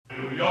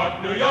New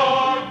York, New York,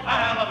 a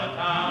hell of a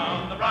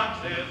town. The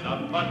Bronx is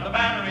up, but the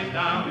Battery's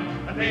down.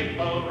 And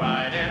people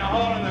ride in a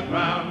hole in the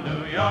ground.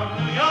 New York,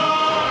 New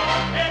York,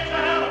 it's a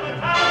hell of a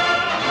town.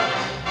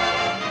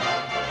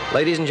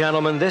 Ladies and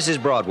gentlemen, this is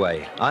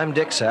Broadway. I'm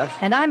Dick Seth.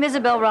 And I'm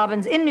Isabel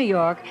Robbins in New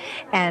York.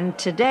 And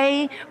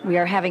today we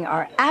are having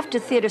our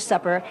after-theater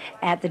supper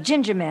at the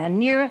Ginger Man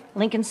near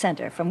Lincoln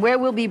Center, from where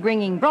we'll be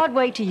bringing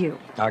Broadway to you.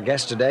 Our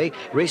guest today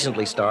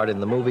recently starred in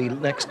the movie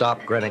Next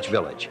Stop, Greenwich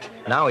Village.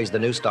 Now he's the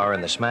new star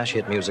in the smash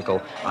hit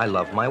musical I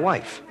Love My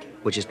Wife,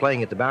 which is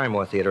playing at the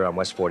Barrymore Theater on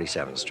West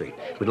 47th Street.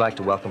 We'd like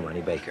to welcome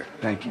Lenny Baker.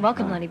 Thank you.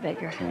 Welcome, Lenny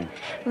Baker.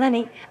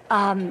 Lenny,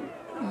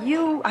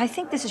 I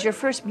think this is your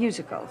first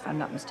musical, if I'm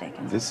not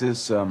mistaken. This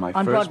is my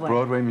On first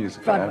Broadway.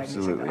 musical. Broadway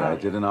Absolutely. musical. I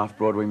did an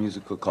off-Broadway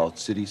musical called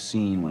City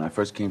Scene when I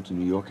first came to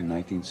New York in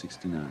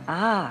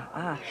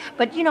 1969.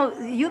 But, you know,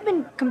 you've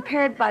been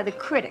compared by the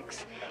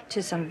critics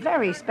to some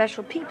very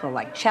special people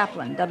like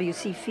Chaplin,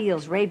 W.C.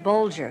 Fields, Ray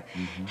Bolger.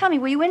 Mm-hmm. Tell me,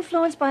 were you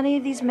influenced by any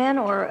of these men,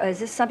 or is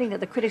this something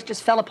that the critics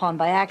just fell upon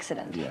by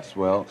accident? Yes,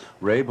 well,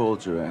 Ray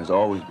Bolger has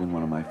always been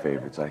one of my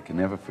favorites. I can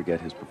never forget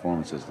his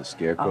performance as the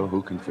Scarecrow.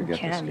 Who can forget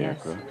the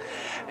Scarecrow? Yes.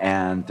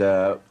 And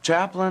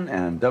Chaplin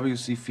and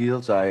W.C.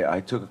 Fields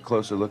I took a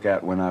closer look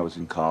at when I was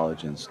in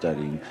college and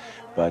studying.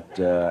 But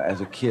as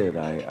a kid,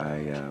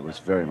 I was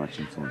very much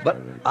influenced by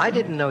But Ray. I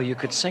didn't know you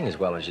could sing as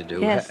well as you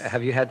do. Yes.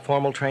 Have you had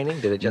formal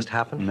training? Did it just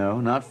happen?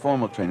 No, not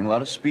formal training, a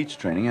lot of speech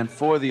training. And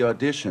for the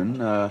audition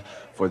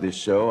for this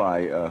show,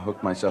 I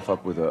hooked myself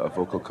up with a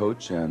vocal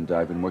coach, and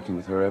I've been working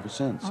with her ever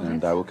since.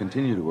 And I will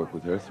continue to work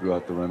with her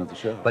throughout the run of the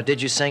show. But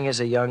did you sing as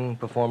a young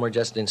performer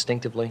just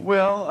instinctively?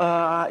 Well,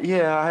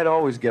 yeah, I'd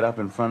always get up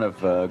in front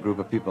of a group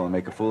of people and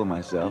make a fool of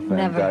myself.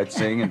 Never. And I'd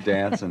sing and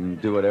dance and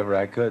do whatever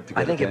I could to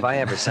get I think if I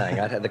attention. ever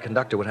sang, the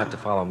conductor would have to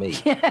follow me.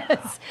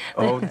 Yes.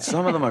 Oh,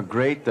 some of them are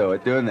great, though,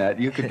 at doing that.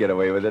 You could get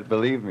away with it,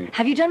 believe me.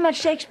 Have you done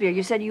much Shakespeare?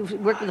 You said you've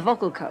worked with a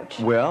vocal coach.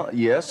 Well,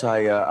 yes,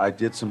 I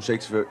did some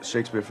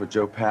Shakespeare for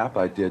Joe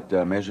Papp. I did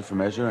Measure for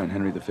Measure and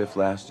Henry V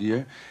last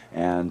year.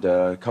 And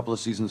a couple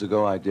of seasons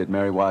ago, I did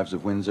Merry Wives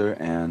of Windsor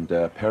and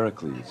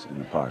Pericles in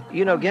the park.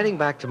 You know, getting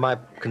back to my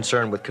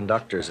concern with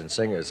conductors and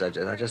singers, I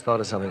just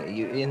thought of something.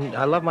 In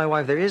I Love My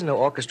Wife, there is no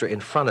orchestra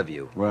in front of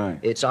you. Right.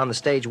 It's on the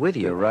stage with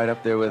you. You're right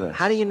up there with us.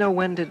 How do you know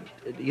when to...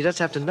 You just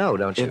have to know,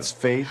 don't you? It's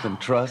faith and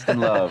trust and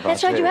love.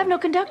 That's I'll right, tell you have no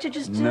conductor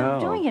just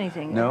doing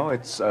anything. No,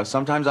 it's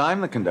sometimes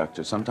I'm the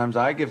conductor. Sometimes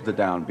I give the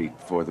downbeat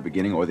for the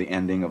beginning or the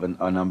ending of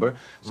a number.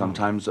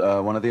 Sometimes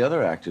one of the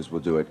other actors will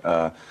do it.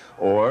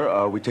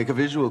 Or we take a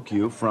visual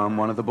cue from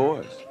one of the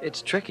boys.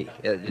 It's tricky,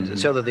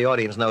 so that the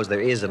audience knows there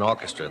is an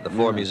orchestra. The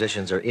four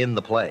musicians are in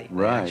the play.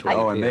 Right.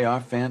 Actually, And they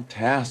are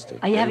fantastic.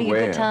 Are you They having a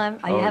good wear. time?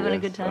 Are you having a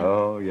yes. good time?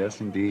 Oh,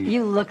 yes, indeed.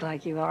 You look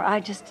like you are. I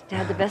just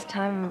had the best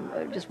time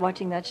just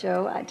watching that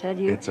show, I tell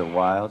you. It's a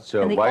wild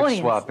show. And the Wife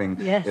audience, swapping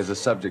yes. is a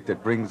subject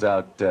that brings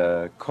out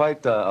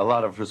quite a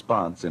lot of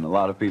response in a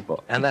lot of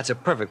people. And that's a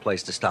perfect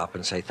place to stop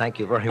and say thank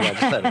you very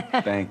much, Lenny,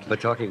 Thank you. for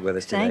talking with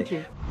us today. Thank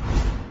you.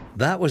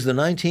 That was the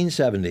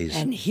 1970s.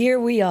 And here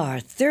we are,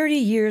 30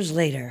 years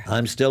later.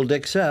 I'm still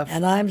Dick Seff.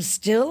 And I'm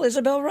still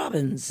Isabel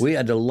Robbins. We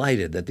are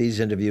delighted that these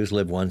interviews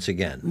live once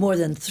again. More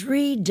than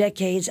 3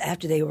 decades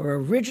after they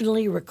were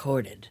originally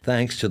recorded.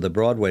 Thanks to the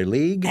Broadway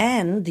League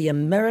And the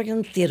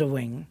American Theater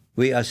Wing.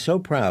 We are so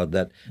proud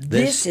that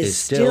This is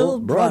still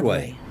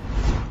Broadway.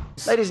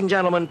 Ladies and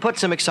gentlemen, put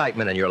some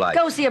excitement in your life.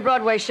 Go see a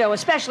Broadway show,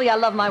 especially I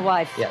Love My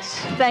Wife. Yes.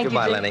 Thank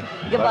Goodbye, you. Lenny.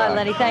 Goodbye, Bye-bye.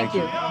 Lenny. Thank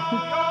you. It's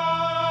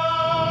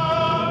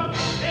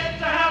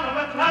a hell of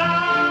a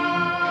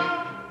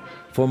town.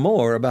 For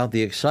more about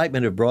the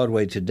excitement of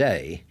Broadway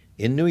today,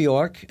 in New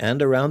York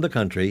and around the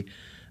country,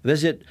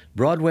 visit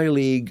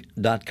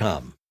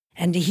BroadwayLeague.com.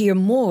 And to hear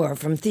more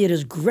from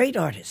theater's great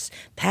artists,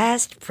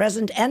 past,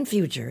 present, and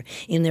future,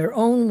 in their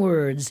own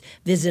words,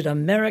 visit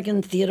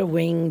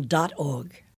AmericanTheaterWing.org.